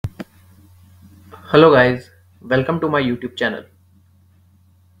Hello guys, welcome to my YouTube channel.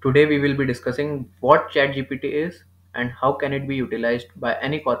 Today we will be discussing what ChatGPT is and how can it be utilized by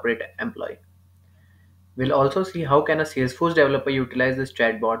any corporate employee. We'll also see how can a Salesforce developer utilize this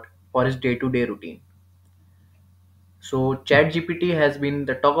chatbot for his day-to-day routine. So ChatGPT has been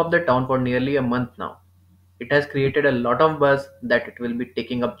the talk of the town for nearly a month now. It has created a lot of buzz that it will be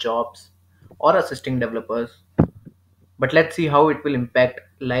taking up jobs or assisting developers. But let's see how it will impact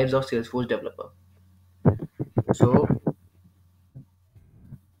lives of Salesforce developer. So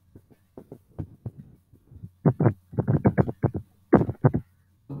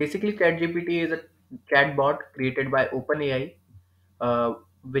basically, ChatGPT is a chatbot created by OpenAI, uh,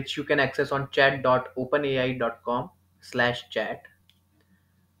 which you can access on chat.openai.com/chat.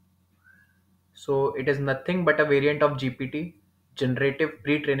 So it is nothing but a variant of GPT, generative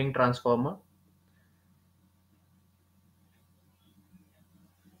pre-training transformer.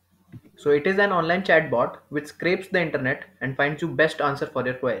 So it is an online chatbot which scrapes the internet and finds you best answer for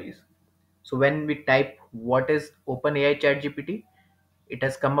your queries. So when we type what is OpenAI ChatGPT, it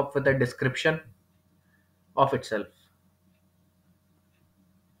has come up with a description of itself,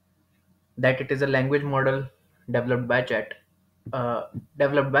 that it is a language model developed by chat uh,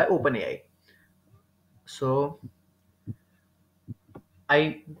 developed by OpenAI. So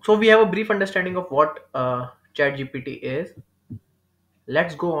we have a brief understanding of what ChatGPT is.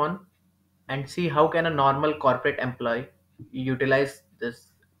 Let's go on and see how can a normal corporate employee utilize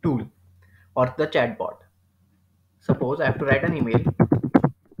this tool or the chatbot. Suppose I have to write an email,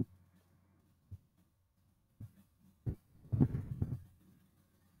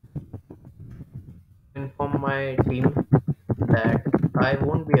 inform my team that I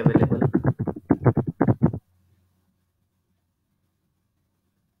won't be available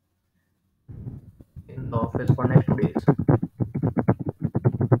in the office for next 2 days.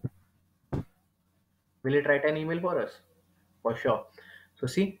 Will it write an email for us? For sure. So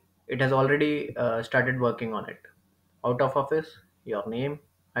see, it has already started working on it. Out of office, your name,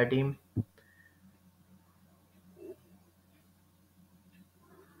 my team.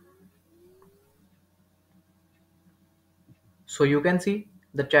 So you can see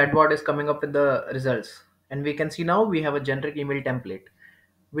the chatbot is coming up with the results, and we can see now we have a generic email template,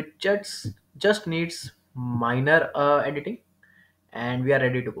 which just needs minor editing, and we are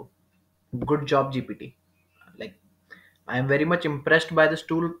ready to go. Good job, GPT. Like, I am very much impressed by this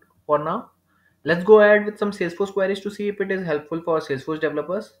tool for now. Let's go ahead with some Salesforce queries to see if it is helpful for Salesforce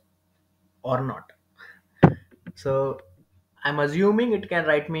developers or not. So I'm assuming it can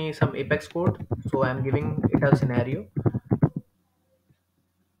write me some Apex code. So I'm giving it a scenario.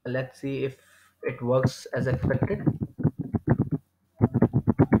 Let's see if it works as expected.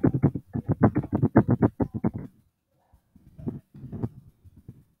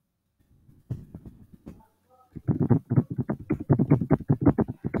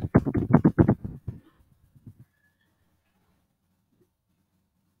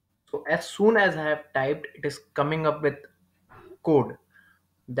 So as soon as I have typed, it is coming up with code.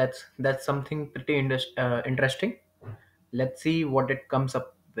 That's something pretty interesting. Let's see what it comes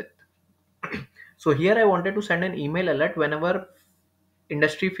up with. So here I wanted to send an email alert whenever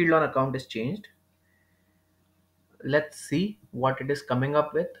industry field on account is changed. Let's see what it is coming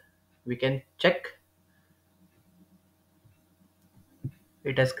up with. We can check.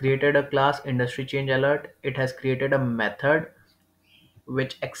 It has created a class industry change alert. It has created a method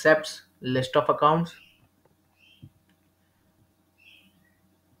which accepts list of accounts.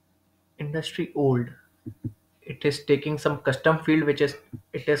 Industry old. It is taking some custom field which is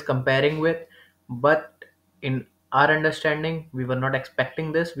it is comparing with, but in our understanding we were not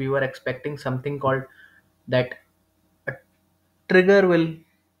expecting this. We were expecting something called that a trigger will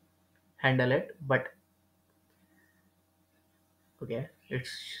handle it, but okay,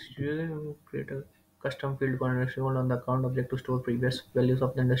 it's using create a custom field conditional on the account object to store previous values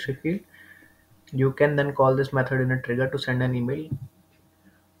of the industry field. You can then call this method in a trigger to send an email.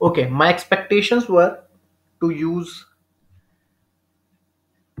 Okay, my expectations were to use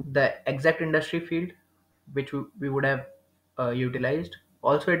the exact industry field which we would have utilized.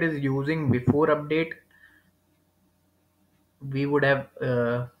 Also, it is using before update. We would have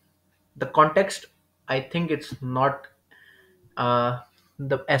the context. I think it's not uh,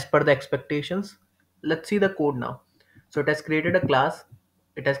 the as per the expectations. Let's see the code now. So it has created a class.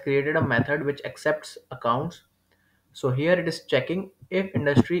 It has created a method which accepts accounts. So here it is checking if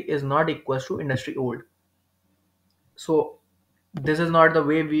industry is not equals to industry old. So this is not the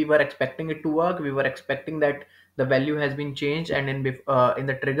way we were expecting it to work. We were expecting that the value has been changed, and in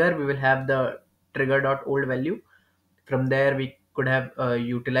the trigger we will have the trigger dot old value. From there we could have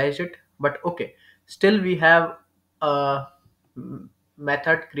utilized it. But okay, Still, we have a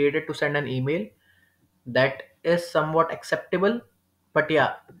method created to send an email that is somewhat acceptable, but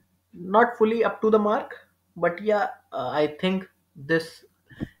yeah, not fully up to the mark. But yeah, I think this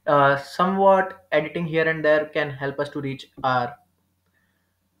somewhat editing here and there can help us to reach our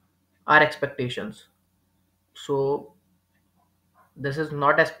expectations. So this is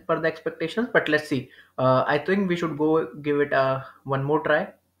not as per the expectations, but let's see. I think we should go give it a one more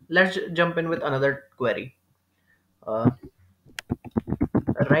try. Let's jump in with another query. uh,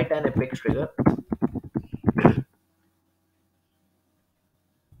 Write an epic trigger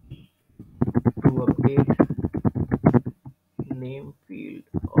to update name field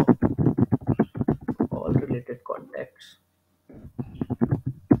of all related contacts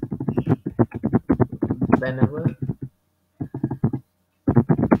whenever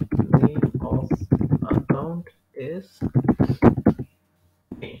name of account is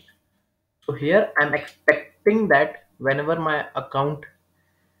changed. So here I'm expecting that whenever my account's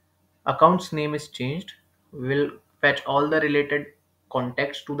name is changed, we will fetch all the related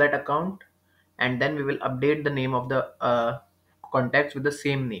contacts to that account, and then we will update the name of the contacts with the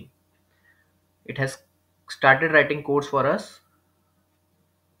same name. It has started writing codes for us.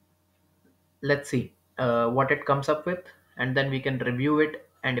 Let's see what it comes up with, and then we can review it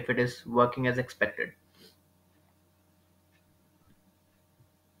and if it is working as expected.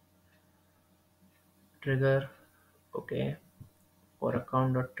 Trigger, okay, for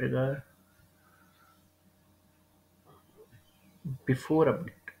account dot trigger before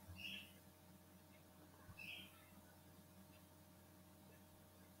update.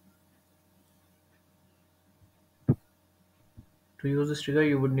 To use this trigger,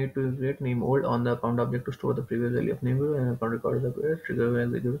 you would need to create name old on the account object to store the previous value of name and account record is the trigger will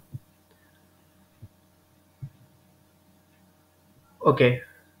execute. Okay,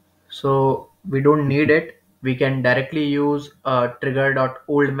 so we don't need it. We can directly use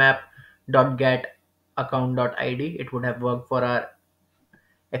trigger.oldmap.get account.id. It would have worked for our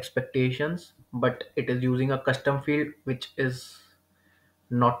expectations, but it is using a custom field which is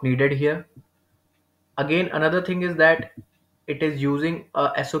not needed here. Again, another thing is that it is using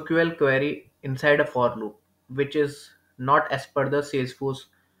a SOQL query inside a for loop, which is not as per the Salesforce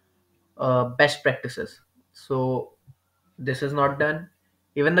best practices. So this is not done.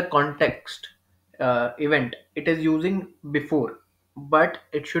 Even the context event, it is using before, but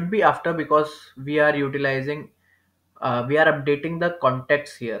it should be after, because we are utilizing we are updating the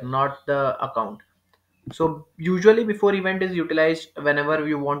context here, not the account. So usually before event is utilized whenever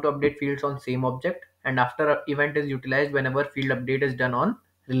you want to update fields on same object, and after event is utilized whenever field update is done on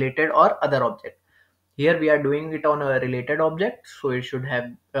related or other object. Here we are doing it on a related object, so it should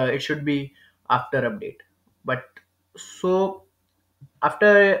be after update. But so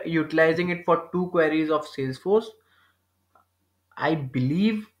after utilizing it for two queries of Salesforce, I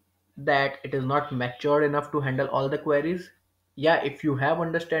believe that it is not matured enough to handle all the queries. Yeah, if you have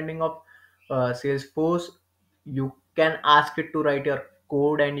understanding of Salesforce, you can ask it to write your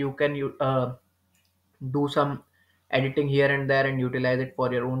code, and you can do some editing here and there and utilize it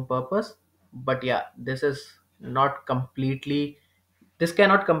for your own purpose. But yeah, this cannot completely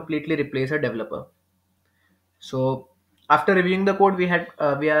replace a developer. So after reviewing the code, we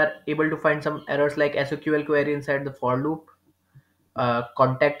are able to find some errors like SOQL query inside the for loop,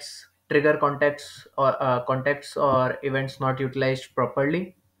 contexts trigger contexts or events not utilized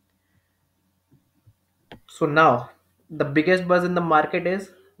properly. So now the biggest buzz in the market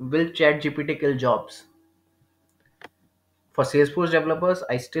is, will ChatGPT kill jobs? For Salesforce developers,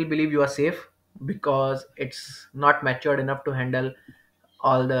 I still believe you are safe, because it's not matured enough to handle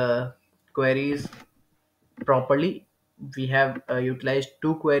all the queries properly. We have utilized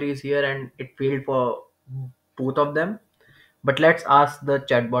two queries here and it failed for both of them. But let's ask the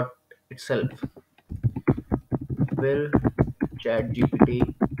chatbot itself. Will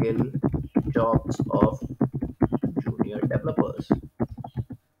ChatGPT kill jobs of junior developers?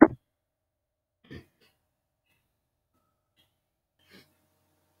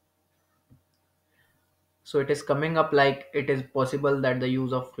 So it is coming up like it is possible that the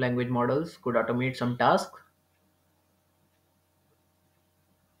use of language models could automate some tasks,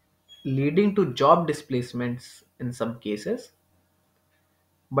 leading to job displacements in some cases,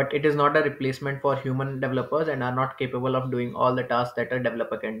 but it is not a replacement for human developers and are not capable of doing all the tasks that a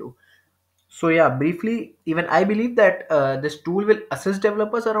developer can do. So yeah, briefly, even I believe that this tool will assist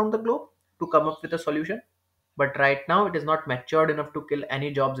developers around the globe to come up with a solution, but right now it is not matured enough to kill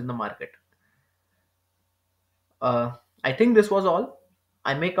any jobs in the market. uh, I think this was all.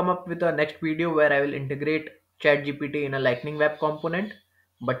 I may come up with a next video where I will integrate ChatGPT in a lightning web component,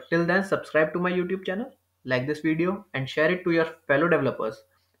 But till then, subscribe to my YouTube channel, like this video, and share it to your fellow developers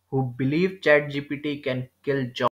who believe ChatGPT can kill jobs.